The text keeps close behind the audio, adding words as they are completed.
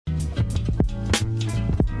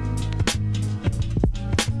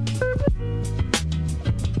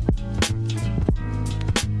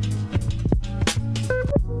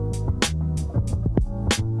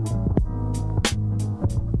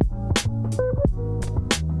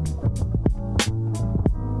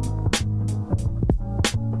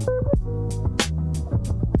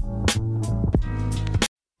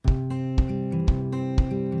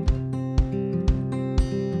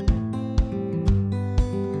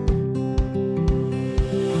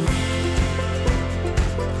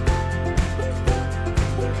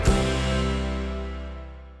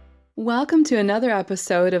Welcome to another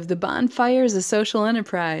episode of The Bonfires of Social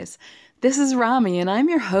Enterprise. This is Rami, and I'm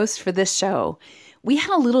your host for this show. We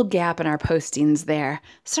had a little gap in our postings there.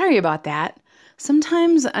 Sorry about that.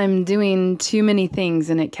 Sometimes I'm doing too many things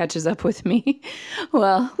and it catches up with me.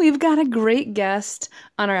 Well, we've got a great guest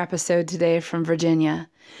on our episode today from Virginia.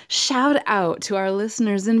 Shout out to our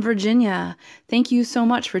listeners in Virginia. Thank you so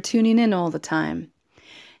much for tuning in all the time.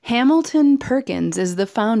 Hamilton Perkins is the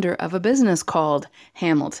founder of a business called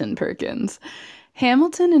Hamilton Perkins.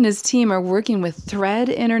 Hamilton and his team are working with Thread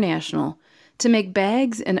International to make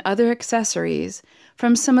bags and other accessories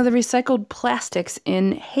from some of the recycled plastics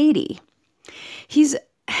in Haiti. He's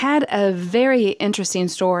had a very interesting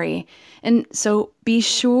story, and so be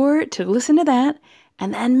sure to listen to that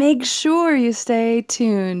and then make sure you stay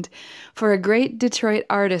tuned for a great Detroit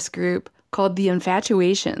artist group called The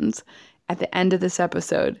Infatuations. At the end of this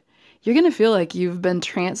episode, you're going to feel like you've been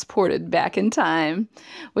transported back in time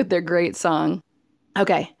with their great song.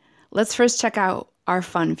 Okay, let's first check out our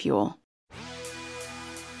fun fuel.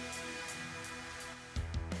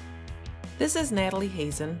 This is Natalie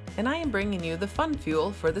Hazen, and I am bringing you the fun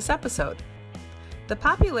fuel for this episode. The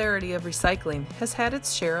popularity of recycling has had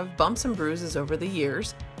its share of bumps and bruises over the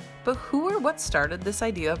years, but who or what started this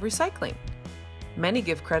idea of recycling? Many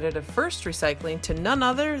give credit of first recycling to none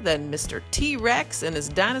other than Mr. T-Rex and his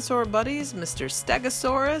dinosaur buddies, Mr.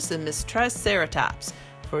 Stegosaurus and Ms. Triceratops,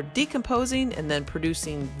 for decomposing and then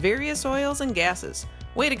producing various oils and gases.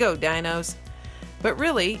 Way to go, dinos! But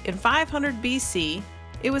really, in 500 BC,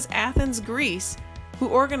 it was Athens, Greece, who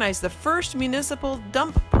organized the first municipal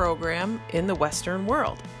dump program in the Western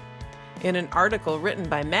world. In an article written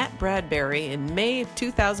by Matt Bradbury in May of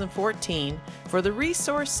 2014 for the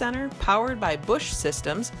Resource Center powered by Bush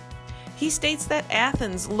Systems, he states that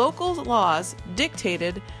Athens' local laws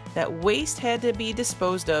dictated that waste had to be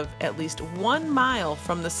disposed of at least 1 mile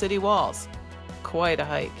from the city walls. Quite a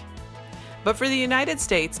hike. But for the United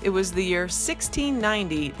States, it was the year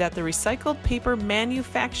 1690 that the recycled paper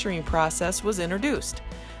manufacturing process was introduced.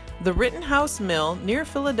 The Rittenhouse Mill near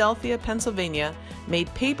Philadelphia, Pennsylvania,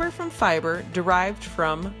 made paper from fiber derived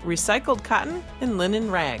from recycled cotton and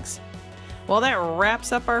linen rags. Well, that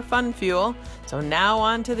wraps up our fun fuel, so now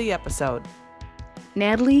on to the episode.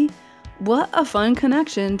 Natalie, what a fun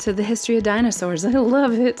connection to the history of dinosaurs. I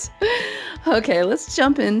love it. Okay, let's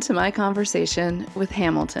jump into my conversation with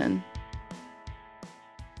Hamilton.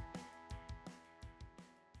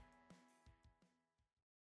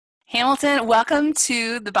 Hamilton, welcome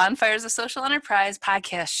to the Bonfires of Social Enterprise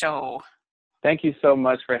podcast show. Thank you so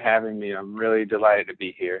much for having me. I'm really delighted to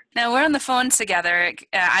be here. Now, we're on the phone together.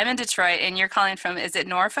 I'm in Detroit, and you're calling from, is it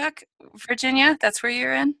Norfolk, Virginia? That's where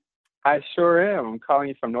you're in? I sure am. I'm calling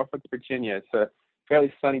you from Norfolk, Virginia. It's a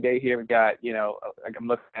fairly sunny day here. We've got, like I'm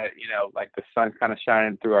looking at, like the sun kind of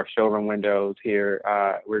shining through our showroom windows here.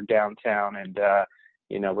 We're downtown, and,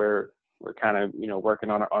 we're kind of,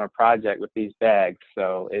 working on a project with these bags.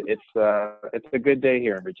 So it's a good day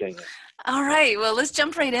here in Virginia. All right. Well, let's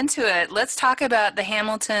jump right into it. Let's talk about the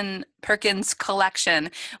Hamilton Perkins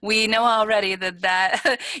collection. We know already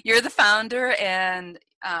that you're the founder and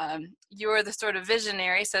you're the sort of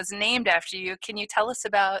visionary, so it's named after you. Can you tell us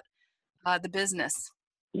about the business?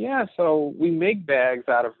 Yeah, so we make bags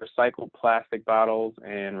out of recycled plastic bottles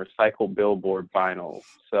and recycled billboard vinyl.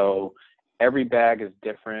 So every bag is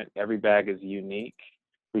different. Every bag is unique.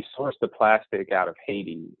 We source the plastic out of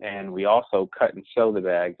Haiti, and we also cut and sew the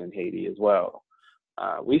bags in Haiti as well.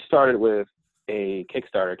 We started with a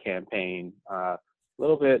Kickstarter campaign a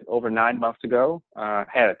little bit over 9 months ago.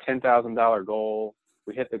 Had a $10,000 goal.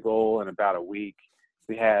 We hit the goal in about a week.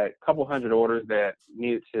 We had a couple hundred orders that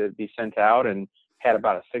needed to be sent out and had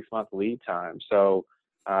about a 6-month lead time. So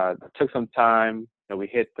it took some time. We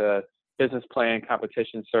hit the business plan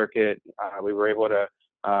competition circuit. We were able to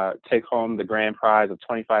take home the grand prize of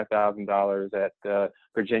 $25,000 at the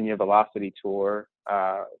Virginia Velocity Tour.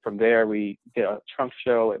 From there, we did a trunk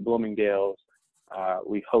show at Bloomingdale's.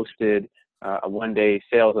 We hosted a one-day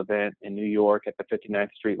sales event in New York at the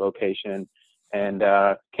 59th Street location, and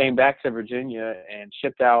came back to Virginia and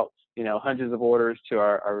shipped out, hundreds of orders to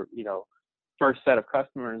our first set of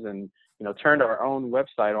customers, and turned our own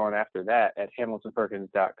website on after that at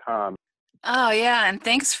hamiltonperkins.com. Oh, yeah, and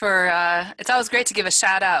thanks for, it's always great to give a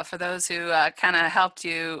shout out for those who kind of helped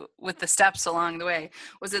you with the steps along the way.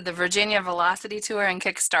 Was it the Virginia Velocity Tour and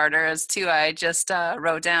Kickstarter as two I just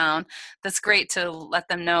wrote down? That's great to let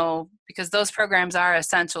them know because those programs are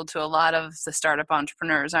essential to a lot of the startup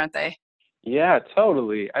entrepreneurs, aren't they? Yeah,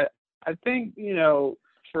 totally. I think,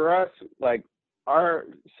 for us, like our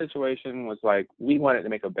situation was like, we wanted to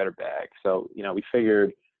make a better bag. So, we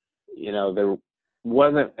figured, there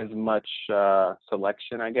wasn't as much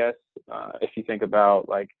selection, I guess. If you think about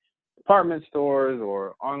like department stores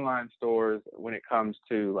or online stores, when it comes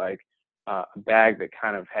to like a bag that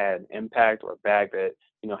kind of had impact or a bag that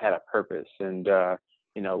had a purpose, and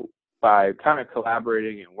you know, by kind of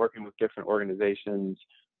collaborating and working with different organizations,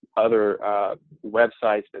 other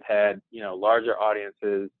websites that had larger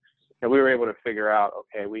audiences, we were able to figure out,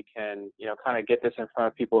 okay, we can kind of get this in front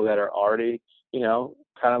of people that are already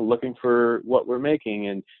kind of looking for what we're making,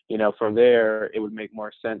 and from there it would make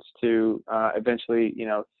more sense to eventually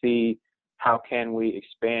see how can we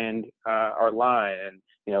expand our line,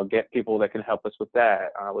 and get people that can help us with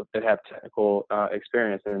that, that have technical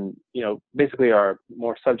experience, and basically are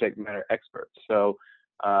more subject matter experts. So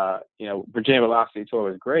Virginia Velocity Tour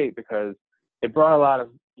was great because it brought a lot of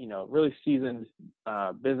really seasoned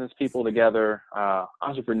business people together,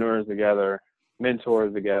 entrepreneurs together,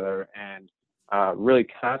 mentors together, and really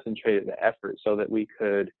concentrated the effort so that we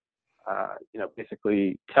could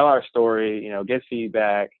basically tell our story, get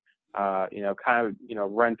feedback, kind of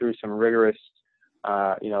run through some rigorous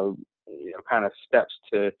kind of steps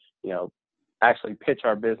to actually pitch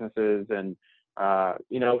our businesses, and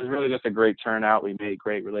it was really just a great turnout. We made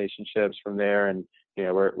great relationships from there, and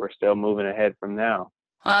we're still moving ahead from now.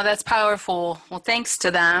 Well, that's powerful. Well, thanks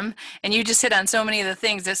to them. And you just hit on so many of the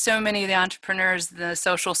things that so many of the entrepreneurs in the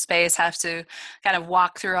social space have to kind of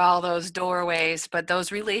walk through all those doorways. But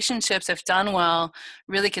those relationships, if done well,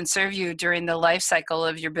 really can serve you during the life cycle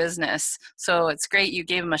of your business. So it's great you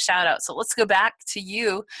gave them a shout out. So let's go back to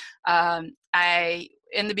you. In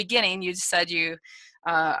the beginning, you said you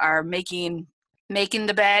are making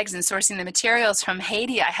the bags and sourcing the materials from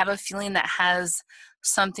Haiti. I have a feeling that has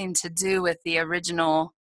something to do with the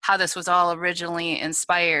original, how this was all originally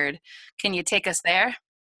inspired. Can you take us there?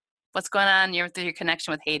 What's going on through your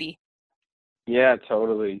connection with Haiti? Yeah,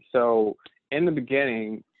 totally. So in the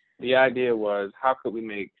beginning, the idea was, how could we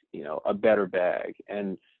make, a better bag?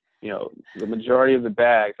 And, the majority of the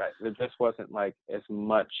bags, there just wasn't like as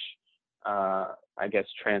much, I guess,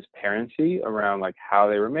 transparency around like how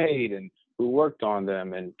they were made and who worked on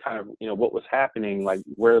them, and kind of what was happening, like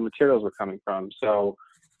where the materials were coming from. So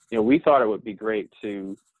we thought it would be great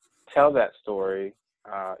to tell that story,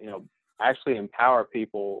 actually empower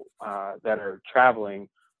people that are traveling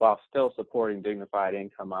while still supporting dignified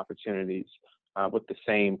income opportunities with the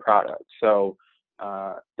same product. So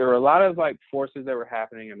there were a lot of like forces that were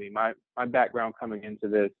happening. I mean, my background coming into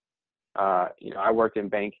this, I worked in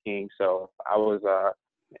banking, so I was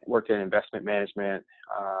worked in investment management.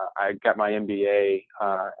 I got my MBA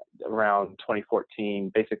around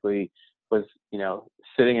 2014. Basically, was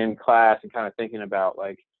sitting in class and kind of thinking about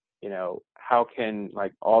like how can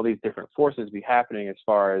like all these different forces be happening as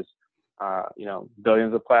far as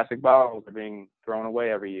billions of plastic bottles are being thrown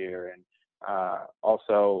away every year, and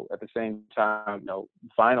also at the same time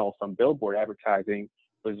vinyl from billboard advertising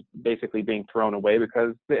was basically being thrown away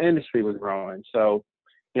because the industry was growing. So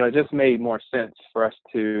it just made more sense for us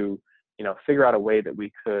to, figure out a way that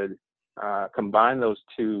we could combine those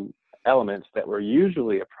two elements that were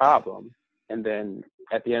usually a problem, and then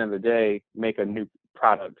at the end of the day, make a new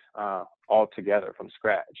product all together from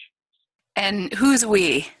scratch. And who's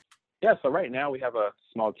we? Yeah, so right now we have a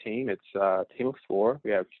small team. It's a team of 4.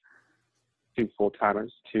 We have 2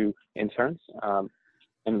 full-timers, 2 interns.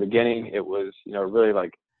 In the beginning, it was, really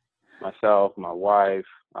like myself, my wife,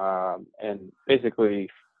 and basically,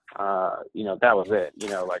 that was it.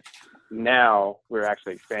 Like now we're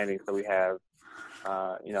actually expanding, so we have,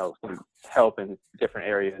 some help in different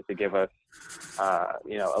areas to give us, a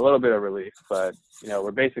little bit of relief. But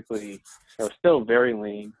we're basically, still very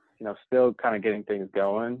lean. Still kind of getting things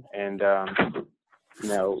going, and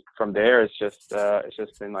from there it's just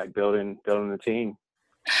been like building the team.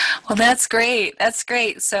 Well, that's great. That's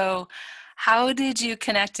great. So how did you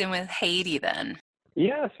connect in with Haiti then?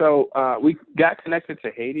 Yeah, so we got connected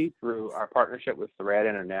to Haiti through our partnership with Thread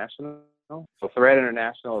International. So Thread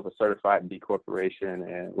International is a certified B Corporation,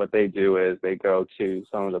 and what they do is they go to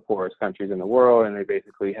some of the poorest countries in the world, and they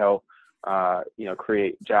basically help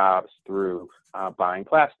create jobs through buying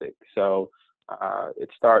plastic. So it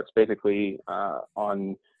starts basically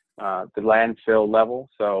on the landfill level.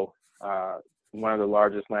 So one of the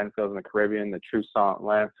largest landfills in the Caribbean, the Truisant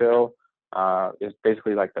landfill, is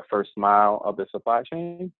basically like the first mile of the supply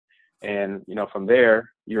chain. And, from there,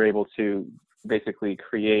 you're able to basically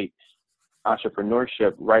create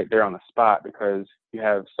entrepreneurship right there on the spot, because you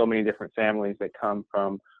have so many different families that come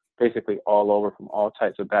from basically all over, from all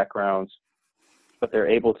types of backgrounds, but they're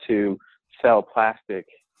able to sell plastic,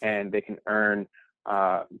 and they can earn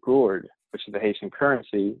gourd, which is the Haitian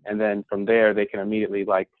currency. And then from there, they can immediately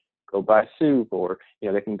like go buy soup, or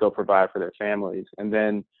they can go provide for their families. And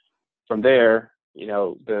then from there,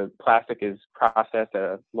 the plastic is processed at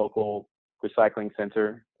a local recycling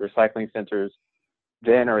center. The recycling centers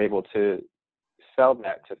then are able to sell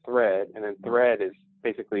that to Thread, and then Thread is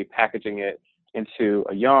basically packaging it into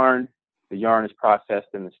a yarn. The yarn is processed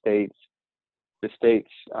in the States. The States,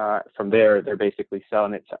 from there, they're basically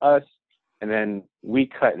selling it to us, and then we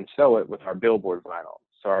cut and sew it with our billboard vinyl.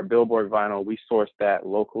 So our billboard vinyl, we source that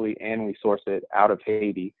locally, and we source it out of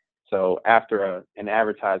Haiti. So after an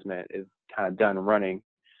advertisement is kind of done running,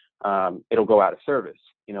 it'll go out of service.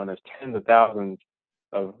 And there's tens of thousands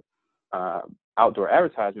of outdoor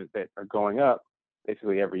advertisements that are going up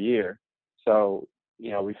basically every year. So,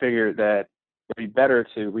 we figured that it'd be better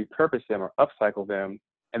to repurpose them or upcycle them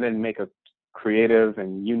and then make a creative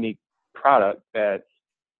and unique product that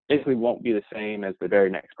basically won't be the same as the very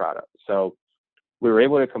next product. So we were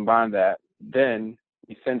able to combine that. Then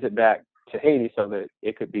we sent it back to Haiti so that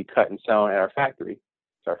it could be cut and sewn at our factory.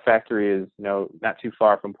 So our factory is, not too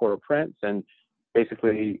far from Port-au-Prince, and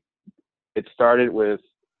basically it started with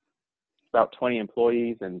about 20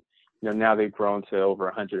 employees, and now they've grown to over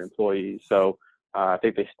 100 employees. So I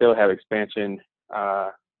think they still have expansion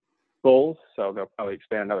goals, so they'll probably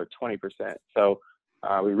expand another 20%. So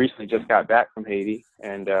we recently just got back from Haiti,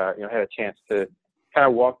 and had a chance to kind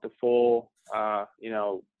of walk the full kind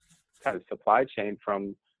of supply chain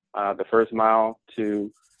from the first mile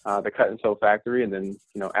to the cut and sew factory, and then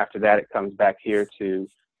after that it comes back here to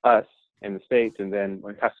us in the States, and then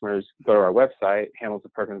when customers go to our website,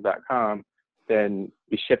 hamiltonperkins.com, then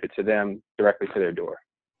we ship it to them directly to their door.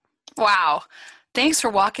 Wow. Thanks for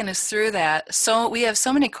walking us through that. So we have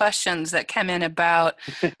so many questions that come in about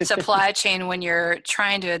supply chain when you're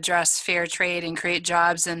trying to address fair trade and create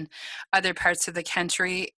jobs in other parts of the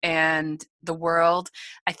country and the world.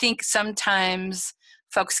 I think sometimes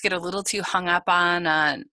folks get a little too hung up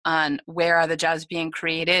on where are the jobs being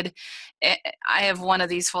created. I have one of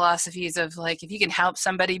these philosophies of like, if you can help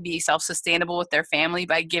somebody be self-sustainable with their family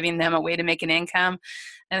by giving them a way to make an income,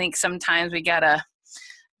 I think sometimes we gotta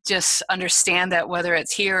just understand that whether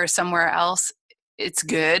it's here or somewhere else, it's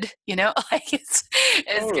good, like it's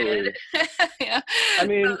Totally. good. Yeah. I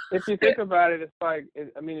mean, if you think about it, it's like,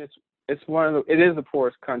 it is the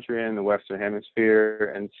poorest country in the Western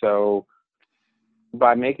Hemisphere. And so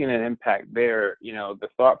by making an impact there, the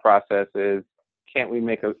thought process is, can't we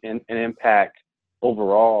make an impact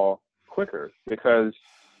overall quicker? Because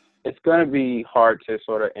it's going to be hard to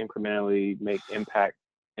sort of incrementally make impact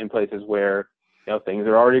in places where things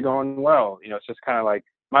are already going well. It's just kind of like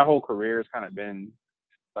my whole career has kind of been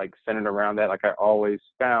like centered around that. Like I always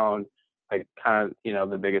found like kind of,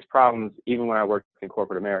 the biggest problems, even when I worked in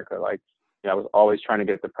corporate America, like, I was always trying to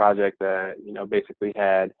get the project that, basically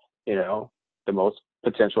had, the most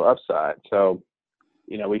potential upside. So,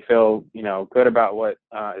 we feel, good about what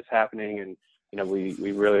is happening, and, we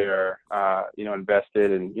really are,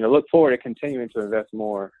 invested, and, look forward to continuing to invest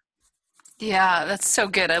more. Yeah, that's so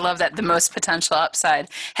good. I love that, the most potential upside.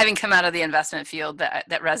 Having come out of the investment field, that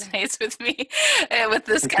resonates with me and with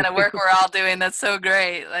this kind of work we're all doing. That's so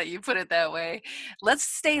great that you put it that way. Let's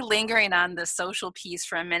stay lingering on the social piece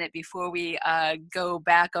for a minute before we go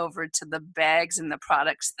back over to the bags and the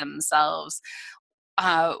products themselves.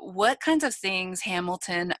 What kinds of things,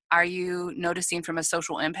 Hamilton, are you noticing from a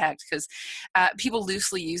social impact? Because people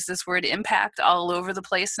loosely use this word impact all over the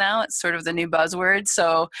place now. It's sort of the new buzzword.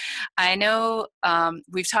 So I know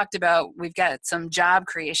we've talked about, we've got some job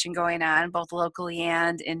creation going on both locally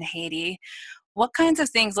and in Haiti. What kinds of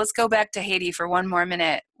things, let's go back to Haiti for one more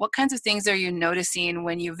minute. What kinds of things are you noticing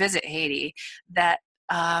when you visit Haiti that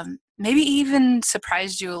maybe even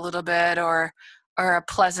surprised you a little bit, or a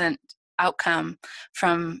pleasant outcome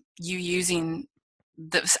from you using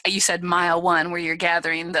you said mile one, where you're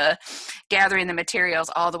gathering the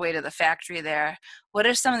materials all the way to the factory there? What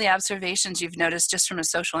are some of the observations you've noticed just from a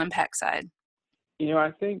social impact side?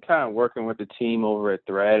 I think kind of working with the team over at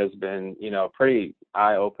Thread has been, pretty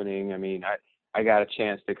eye-opening. I mean, I got a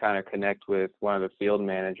chance to kind of connect with one of the field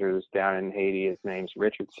managers down in Haiti. His name's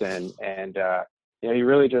Richardson. And, he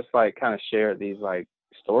really just like kind of shared these like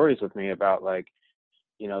stories with me about like,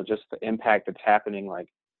 just the impact that's happening like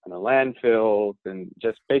on the landfills, and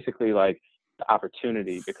just basically like the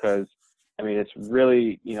opportunity, because I mean, it's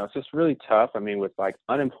really, it's just really tough. I mean, with like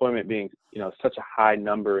unemployment being, such a high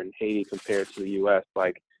number in Haiti compared to the US,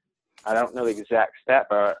 like, I don't know the exact stat,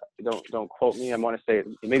 but don't quote me. I want to say it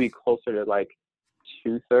may be closer to like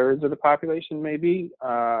 2/3 of the population, maybe,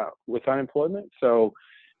 with unemployment. So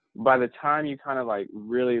by the time you kind of like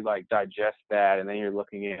really like digest that, and then you're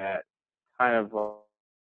looking at kind of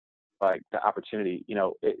like the opportunity,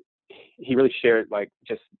 he really shared like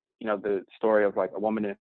just, the story of like a woman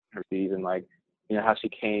in her seas and like, how she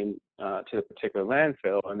came to a particular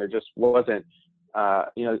landfill, and there just wasn't,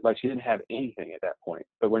 like she didn't have anything at that point.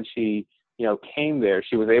 But when she, came there,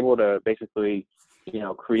 she was able to basically,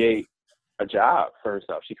 create a job for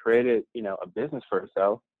herself. She created, a business for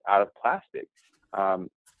herself out of plastic. Um,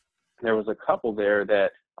 there was a couple there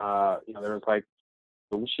that, there was like,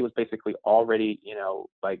 she was basically already,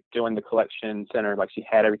 like doing the collection center, like she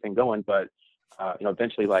had everything going, but,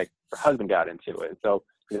 eventually like her husband got into it. So,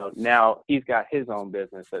 now he's got his own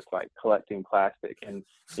business that's like collecting plastic, and,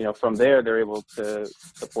 from there they're able to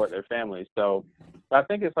support their families. So I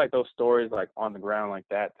think it's like those stories like on the ground like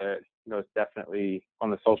that, it's definitely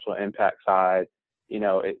on the social impact side,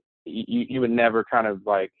 you would never kind of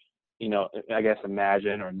like, I guess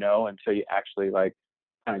imagine or know until you actually like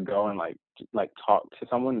kind of go and like talk to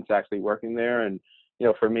someone that's actually working there. And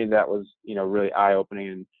for me that was really eye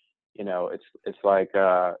opening. And it's like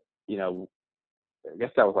I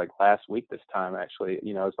guess that was like last week this time actually.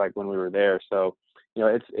 It's like when we were there. So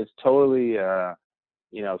it's totally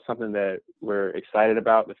something that we're excited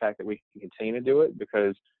about, the fact that we can continue to do it,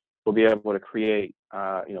 because we'll be able to create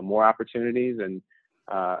more opportunities, and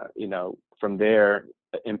from there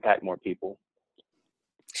impact more people.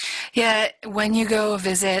 Yeah, when you go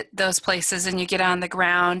visit those places and you get on the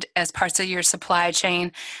ground as parts of your supply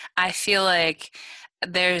chain, I feel like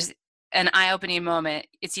there's an eye-opening moment.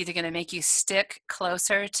 It's either going to make you stick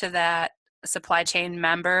closer to that supply chain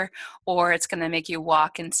member, or it's going to make you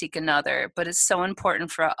walk and seek another. But it's so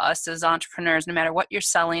important for us as entrepreneurs, no matter what you're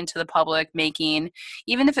selling to the public, making,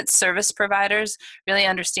 even if it's service providers, really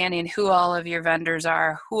understanding who all of your vendors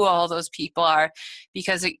are, who all those people are,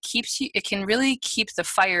 because it can really keep the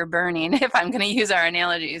fire burning, if I'm going to use our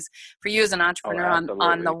analogies, for you as an entrepreneur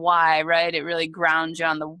on the why, right? It really grounds you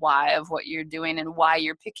on the why of what you're doing and why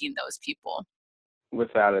you're picking those people.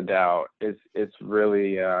 Without a doubt, it's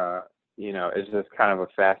really it's just kind of a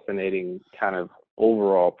fascinating kind of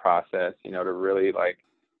overall process, to really like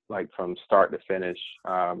from start to finish.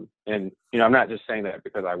 And I'm not just saying that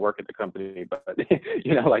because I work at the company, but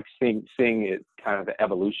like seeing it, kind of the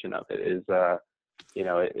evolution of it is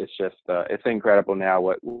it's just it's incredible now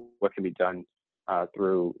what can be done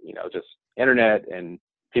through just internet and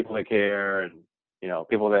people that care, and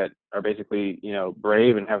people that are basically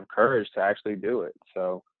brave and have courage to actually do it.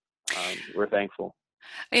 So we're thankful.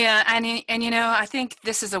 Yeah, and I think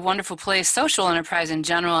this is a wonderful place. Social enterprise in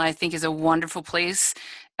general, I think, is a wonderful place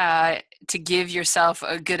to give yourself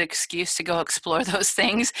a good excuse to go explore those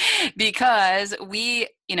things, because we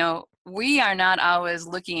are not always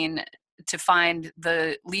looking to find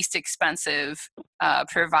the least expensive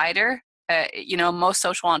provider. Most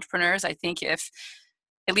social entrepreneurs, I think, if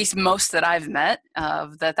at least most that I've met,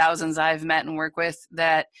 of the thousands I've met and work with,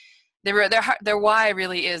 that their why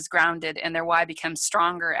really is grounded, and their why becomes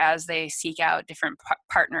stronger as they seek out different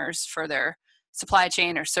partners for their supply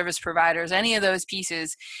chain or service providers, any of those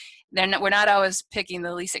pieces. We're not always picking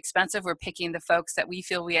the least expensive. We're picking the folks that we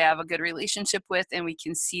feel we have a good relationship with, and we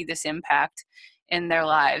can see this impact in their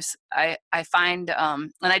lives. I find,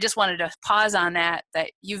 and I just wanted to pause on that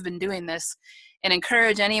you've been doing this, and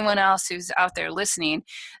encourage anyone else who's out there listening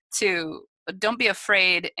to don't be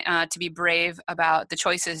afraid to be brave about the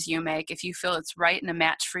choices you make. If you feel it's right and a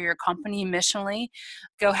match for your company missionally,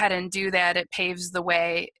 go ahead and do that. It paves the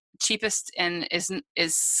way. Cheapest and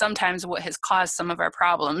is sometimes what has caused some of our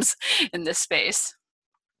problems in this space.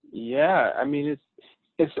 Yeah, I mean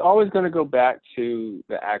it's always going to go back to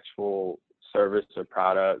the actual service or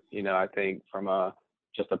product. I think from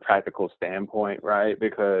just a practical standpoint, right?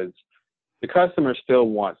 Because the customer still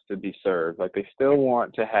wants to be served. Like they still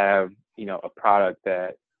want to have, a product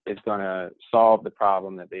that is going to solve the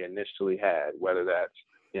problem that they initially had, whether that's,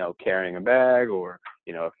 carrying a bag, or,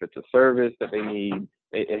 if it's a service that they need,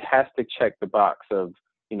 it has to check the box of,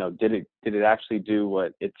 did it actually do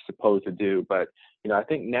what it's supposed to do? But, I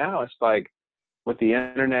think now it's like with the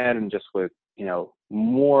internet and just with,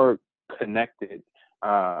 more connected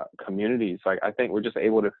communities, like I think we're just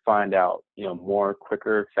able to find out, more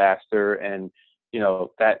quicker, faster. And,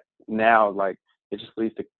 that now, like, it just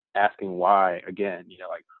leads to asking why again,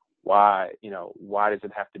 like why does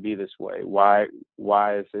it have to be this way? Why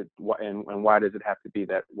is it, and why does it have to be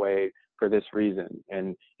that way for this reason?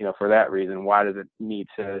 And, for that reason, why does it need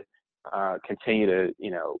to continue to,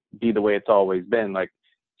 be the way it's always been? Like,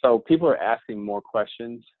 so people are asking more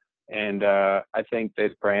questions. And I think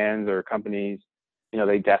that brands or companies,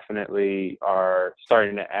 they definitely are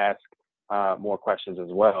starting to ask more questions as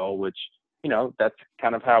well, which, that's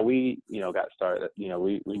kind of how we, got started.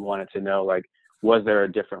 We wanted to know, like, was there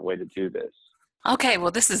a different way to do this? Okay, well,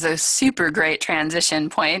 this is a super great transition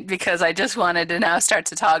point because I just wanted to now start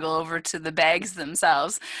to toggle over to the bags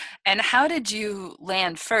themselves. And how did you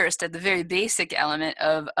land first at the very basic element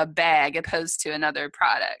of a bag opposed to another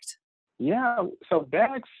product? Yeah, so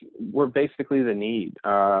bags were basically the need.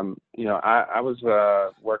 I was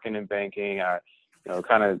working in banking. I,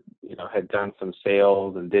 kind of, had done some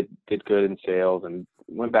sales and did good in sales, and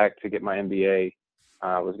went back to get my MBA.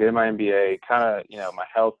 Was getting my MBA. Kind of, my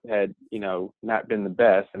health had, not been the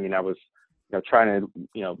best. I mean, I was, trying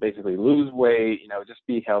to, basically lose weight, just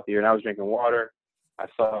be healthier. And I was drinking water. I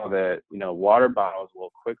saw that, water bottles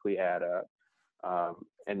will quickly add up.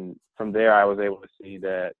 And from there, I was able to see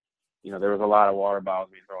that, there was a lot of water bottles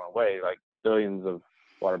being thrown away, like billions of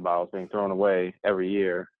water bottles being thrown away every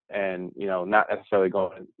year, and not necessarily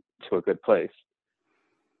going to a good place.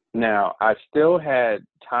 Now, I still had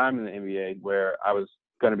time in the NBA where I was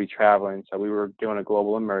going to be traveling, so we were doing a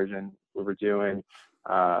global immersion. We were doing,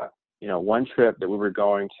 one trip that we were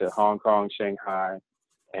going to Hong Kong, Shanghai,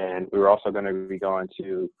 and we were also going to be going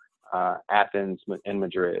to Athens and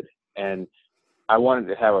Madrid. And I wanted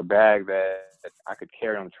to have a bag that I could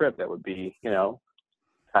carry on the trip that would be, kind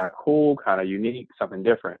of cool, kind of unique, something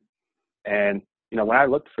different. And, when I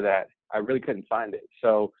looked for that, I really couldn't find it.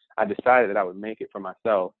 So I decided that I would make it for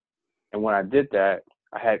myself. And when I did that,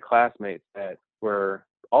 I had classmates that were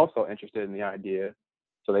also interested in the idea.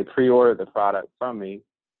 So they pre-ordered the product from me.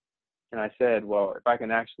 And I said, well, if I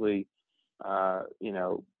can actually,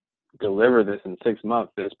 deliver this in 6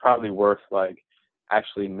 months, it's probably worth like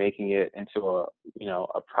actually making it into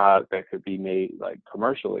a product that could be made like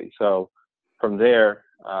commercially. So from there,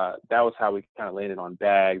 that was how we kind of landed on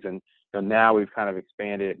bags. And now we've kind of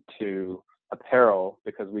expanded to apparel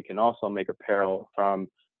because we can also make apparel from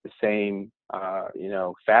the same,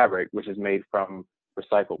 fabric, which is made from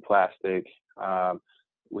recycled plastic.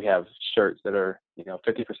 We have shirts that are,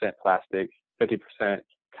 50% plastic, 50%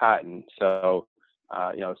 cotton. So,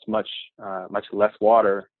 it's much less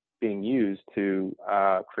water being used to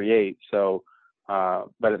create. So,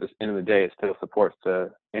 but at the end of the day, it still supports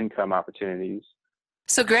the income opportunities.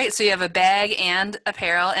 So great. So you have a bag and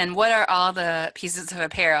apparel. And what are all the pieces of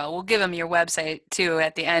apparel? We'll give them your website too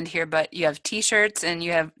at the end here, but you have t-shirts and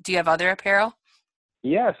do you have other apparel?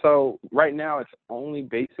 Yeah, so right now it's only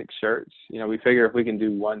basic shirts. We figure if we can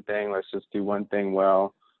do one thing, let's just do one thing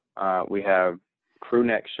well. We have crew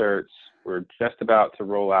neck shirts. We're just about to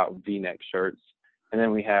roll out V-neck shirts, and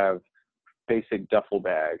then we have basic duffel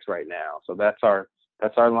bags right now. So that's our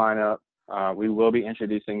lineup. We will be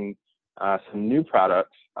introducing some new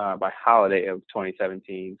products by holiday of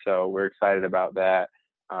 2017. So we're excited about that.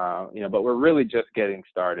 But we're really just getting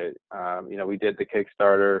started. We did the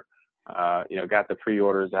Kickstarter, got the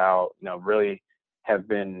pre-orders out, really have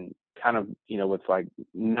been kind of, with like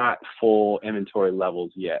not full inventory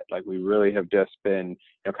levels yet. Like we really have just been,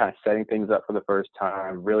 kind of setting things up for the first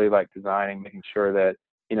time, really like designing, making sure that,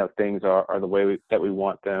 things are the way that we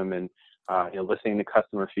want them. And, listening to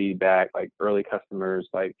customer feedback, like early customers,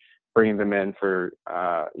 like bringing them in for,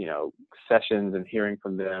 sessions and hearing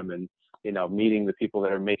from them and, meeting the people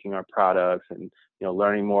that are making our products and,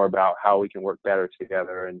 learning more about how we can work better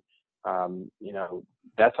together. And,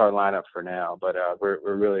 that's our lineup for now, but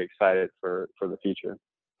we're really excited for the future.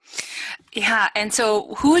 Yeah. And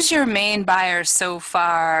so who's your main buyer so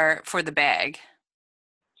far for the bag?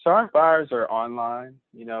 So our buyers are online.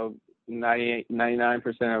 99%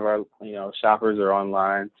 of our shoppers are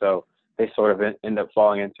online, so they sort of end up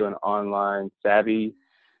falling into an online savvy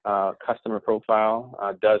customer profile.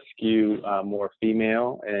 Does skew more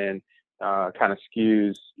female and kind of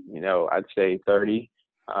skews, I'd say 30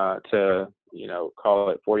 to call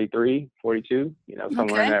it 43, 42,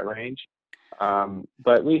 somewhere in Okay. that range.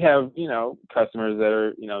 But we have customers that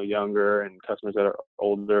are younger and customers that are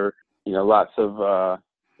older. Lots of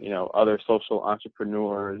other social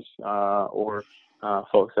entrepreneurs or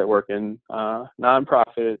folks that work in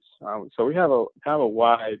nonprofits. So we have a kind of a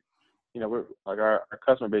wide, we're like our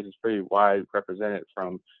customer base is pretty wide represented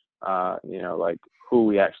from, like who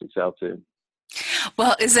we actually sell to.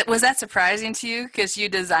 Well, was that surprising to you because you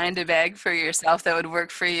designed a bag for yourself that would work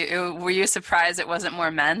for you? Were you surprised it wasn't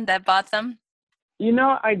more men that bought them?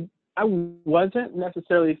 I wasn't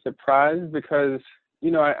necessarily surprised because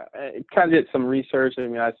I kind of did some research. I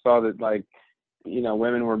mean, I saw that like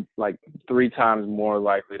women were like 3 times more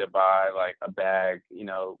likely to buy like a bag,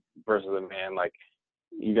 versus a man. Like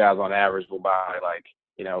you guys on average will buy like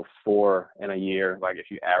 4 in a year, like if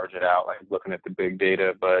you average it out, like looking at the big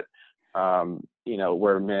data. But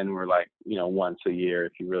where men were like once a year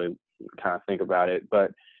if you really kind of think about it.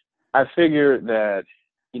 But I figured that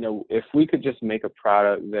if we could just make a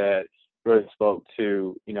product that really spoke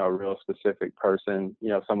to, a real specific person,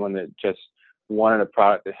 someone that just wanted a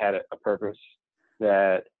product that had a purpose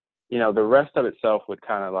that, the rest of itself would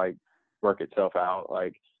kind of like work itself out.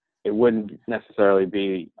 Like it wouldn't necessarily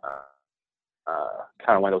be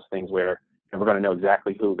kind of one of those things where we're going to know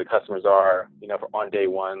exactly who the customers are, on day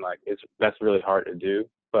one. Like that's really hard to do.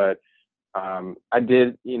 But I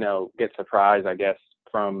did, get surprised, I guess,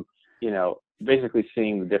 from, basically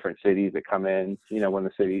seeing the different cities that come in. When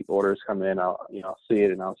the city orders come in, I'll see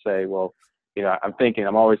it and I'll say, well,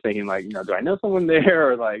 I'm always thinking like, do I know someone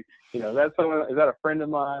there, or like, is that a friend of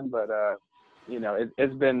mine? But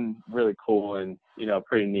it's been really cool and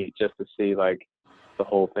pretty neat just to see like the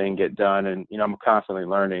whole thing get done. And I'm constantly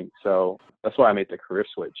learning, so that's why I made the career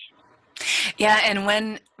switch. Yeah, and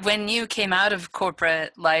when you came out of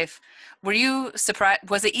corporate life, were you surprised?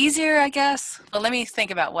 Was it easier, I guess? Well, let me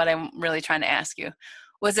think about what I'm really trying to ask you.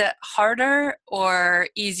 Was it harder or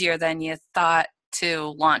easier than you thought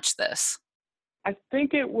to launch this? I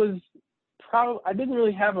think it was probably, I didn't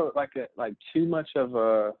really have too much of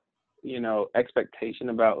a expectation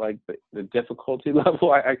about like the difficulty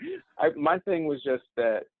level. My thing was just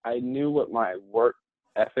that I knew what my work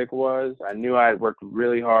ethic was. I knew I had worked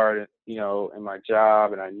really hard, in my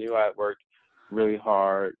job, and I knew I had worked really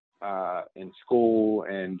hard in school,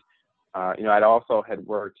 and I'd also had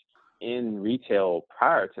worked in retail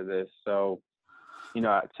prior to this. So,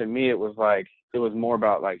 to me, it was more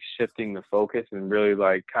about like shifting the focus and really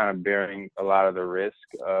like kind of bearing a lot of the risk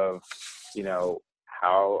of,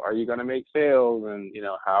 how are you going to make sales, and,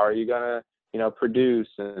 how are you going to, produce,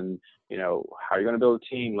 and, how are you going to build a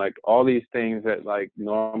team? Like all these things that like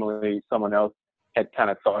normally someone else had kind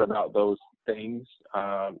of thought about those things,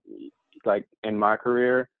 like in my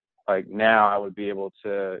career, like now I would be able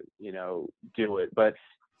to, do it, but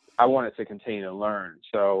I wanted to continue to learn.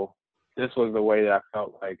 So this was the way that I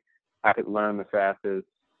felt like I could learn the fastest.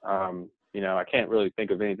 I can't really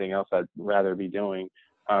think of anything else I'd rather be doing.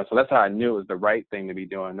 So that's how I knew it was the right thing to be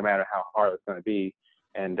doing, no matter how hard it's going to be.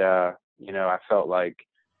 And, I felt like,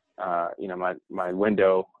 my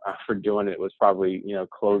window for doing it was probably,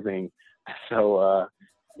 closing. So,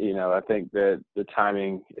 I think that the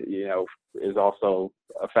timing, is also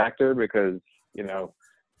a factor because,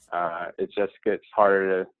 it just gets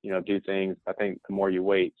harder to, do things, I think, the more you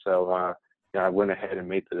wait. So, I went ahead and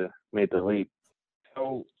made the leap.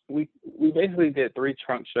 So we basically did 3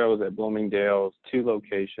 trunk shows at Bloomingdale's, 2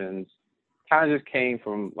 locations. Kind of just came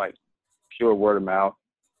from like pure word of mouth.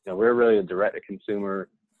 We're really a direct to consumer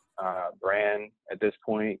brand at this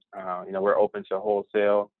point. We're open to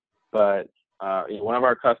wholesale, but one of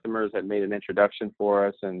our customers had made an introduction for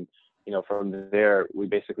us, and from there we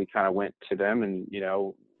basically kind of went to them, and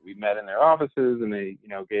we met in their offices, and they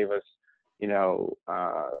gave us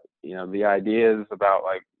the ideas about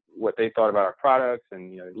like what they thought about our products,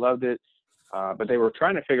 and they loved it, but they were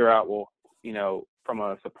trying to figure out, well, from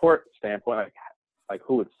a support standpoint, like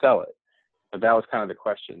who would sell it. But that was kind of the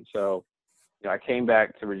question. So I came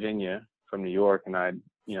back to Virginia from New York, and I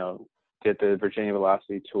did the Virginia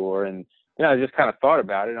Velocity tour, and I just kind of thought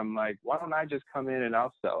about it. I'm like, why don't I just come in and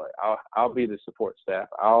I'll sell it? I'll be the support staff.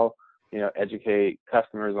 I'll educate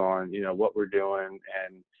customers on what we're doing,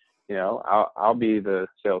 and I'll be the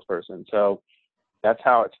salesperson. So that's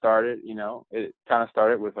how it started. It kind of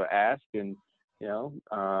started with an ask, and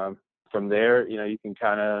from there, you can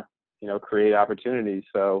kind of create opportunities.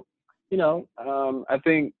 So I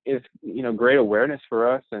think it's great awareness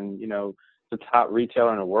for us, and the top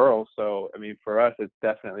retailer in the world. So I mean, for us, it's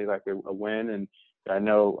definitely like a win, and I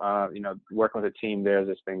know working with the team there has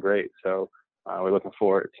just been great. So we're looking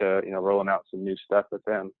forward to rolling out some new stuff with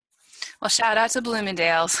them. Well, shout out to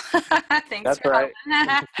Bloomingdale's. Thanks. That's for right.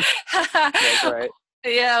 That's right.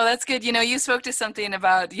 Yeah, that's good. You spoke to something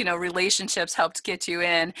about, relationships helped get you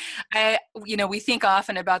in. We think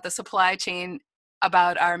often about the supply chain,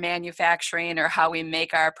 about our manufacturing or how we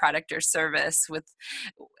make our product or service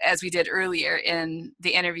as we did earlier in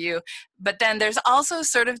the interview. But then there's also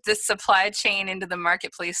sort of this supply chain into the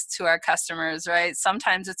marketplace to our customers, right?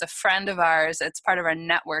 Sometimes it's a friend of ours. It's part of our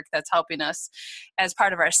network that's helping us as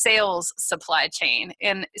part of our sales supply chain.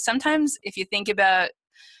 And sometimes if you think about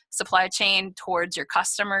supply chain towards your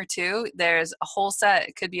customer too, there's a whole set.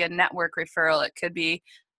 It could be a network referral. It could be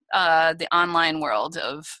the online world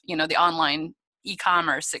of, the online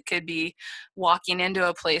e-commerce. It could be walking into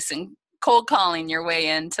a place and cold calling your way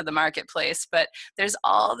into the marketplace. But there's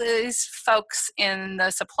all these folks in the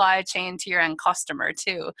supply chain to your end customer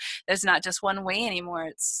too. There's not just one way anymore.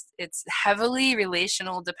 It's heavily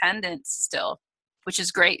relational dependent still, which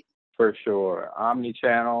is great. For sure.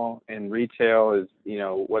 Omni-channel and retail is,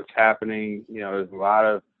 what's happening. There's a lot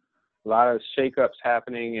of lot of shakeups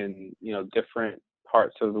happening in, different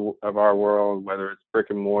parts of our world, whether it's brick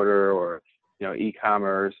and mortar or,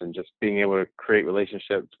 e-commerce, and just being able to create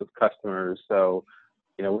relationships with customers. So,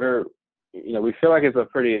 we feel like it's a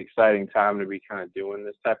pretty exciting time to be kind of doing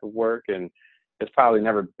this type of work, and it's probably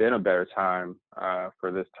never been a better time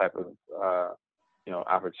for this type of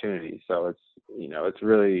opportunity. So it's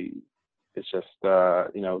just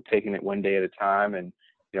taking it one day at a time, and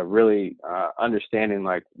really understanding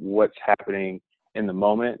like what's happening in the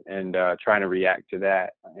moment, and trying to react to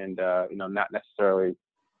that, and not necessarily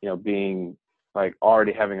being like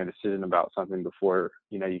already having a decision about something before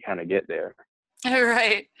you kind of get there.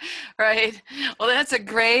 Right. Well, that's a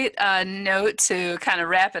great note to kind of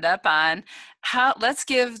wrap it up on. Let's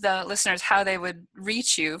give the listeners how they would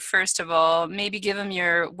reach you. First of all, maybe give them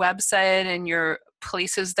your website and your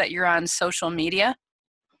places that you're on social media.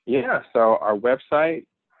 Yeah. So our website,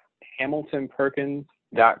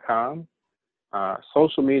 HamiltonPerkins.com.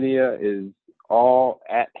 Social media is all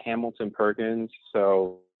at Hamilton Perkins.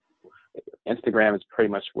 So Instagram is pretty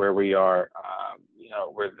much where we are.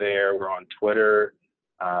 We're there. We're on Twitter,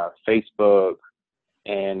 Facebook,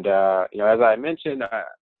 and as I mentioned, I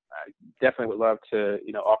definitely would love to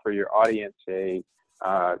offer your audience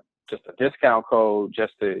just a discount code.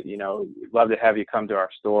 Just to love to have you come to our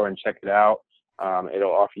store and check it out.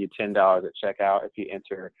 It'll offer you $10 at checkout if you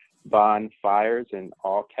enter Bonfires in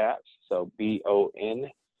all caps. So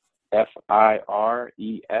BONFIRES.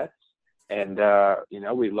 And,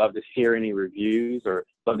 we'd love to hear any reviews, or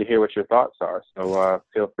love to hear what your thoughts are. So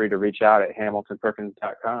feel free to reach out at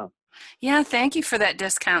HamiltonPerkins.com. Yeah, thank you for that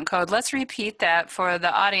discount code. Let's repeat that for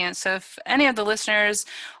the audience. So if any of the listeners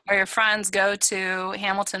or your friends go to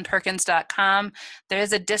HamiltonPerkins.com, there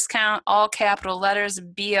is a discount, all capital letters,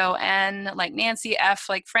 BON like Nancy, F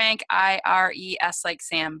like Frank, IRES like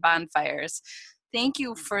Sam, Bonfires. Thank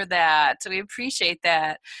you for that. We appreciate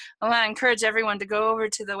that. I want to encourage everyone to go over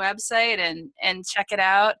to the website and check it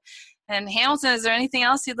out. And Hamilton, is there anything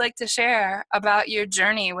else you'd like to share about your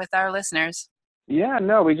journey with our listeners? Yeah,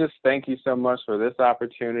 no, we just thank you so much for this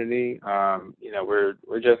opportunity. We're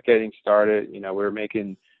just getting started. We're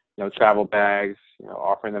making, travel bags,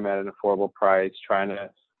 offering them at an affordable price, trying to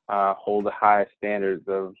hold the highest standards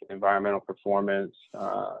of environmental performance,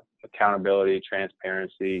 accountability,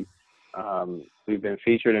 transparency. We've been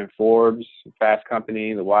featured in Forbes, Fast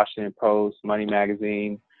Company, The Washington Post, Money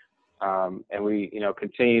Magazine, and we,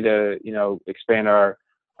 continue to, expand our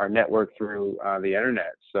network through the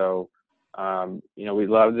internet. So, we'd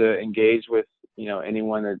love to engage with,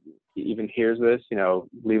 anyone that even hears this.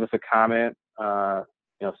 Leave us a comment,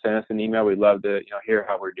 send us an email. We'd love to, hear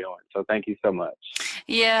how we're doing. So thank you so much.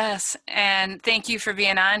 Yes, and thank you for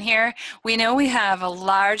being on here. We know we have a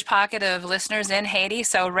large pocket of listeners in Haiti,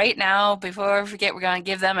 so right now, before we forget, we're going to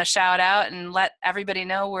give them a shout out and let everybody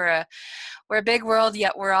know we're a big world,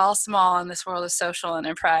 yet we're all small in this world of social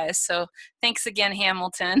enterprise. So thanks again,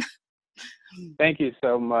 Hamilton. Thank you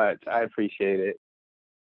so much. I appreciate it.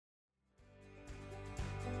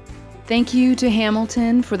 Thank you to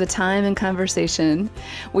Hamilton for the time and conversation.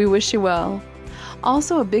 We wish you well.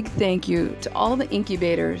 Also, a big thank you to all the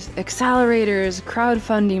incubators, accelerators,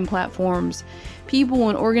 crowdfunding platforms, people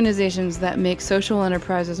and organizations that make social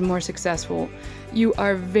enterprises more successful. You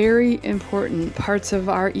are very important parts of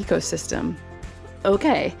our ecosystem.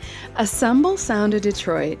 Okay, Assemble Sound of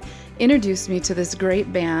Detroit introduced me to this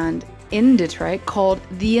great band in Detroit called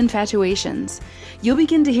The Infatuations. You'll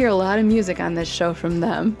begin to hear a lot of music on this show from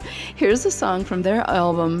them. Here's a song from their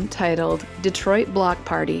album titled Detroit Block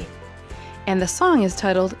Party. And the song is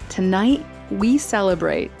titled Tonight We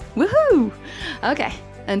Celebrate. Woohoo! Okay,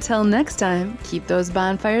 until next time, keep those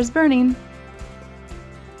bonfires burning.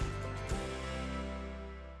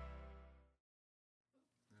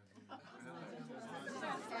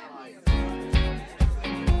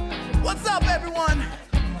 What's up, everyone?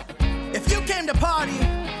 If you came to party,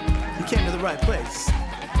 you came to the right place.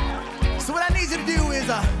 So what I need you to do is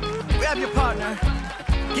grab your partner,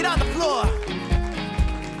 get on the floor.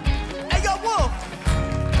 Hey, yo, Wolf,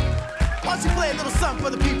 why don't you play a little something for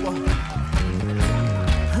the people?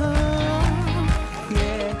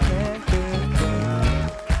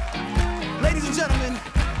 Ladies and gentlemen,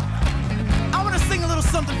 I want to sing a little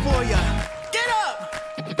something for you. Get up!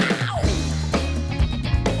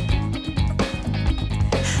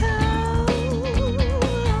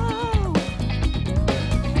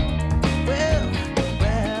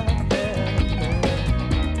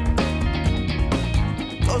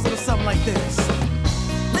 Goes a little something like this.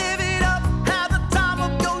 Live it up, have the time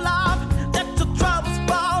of your life.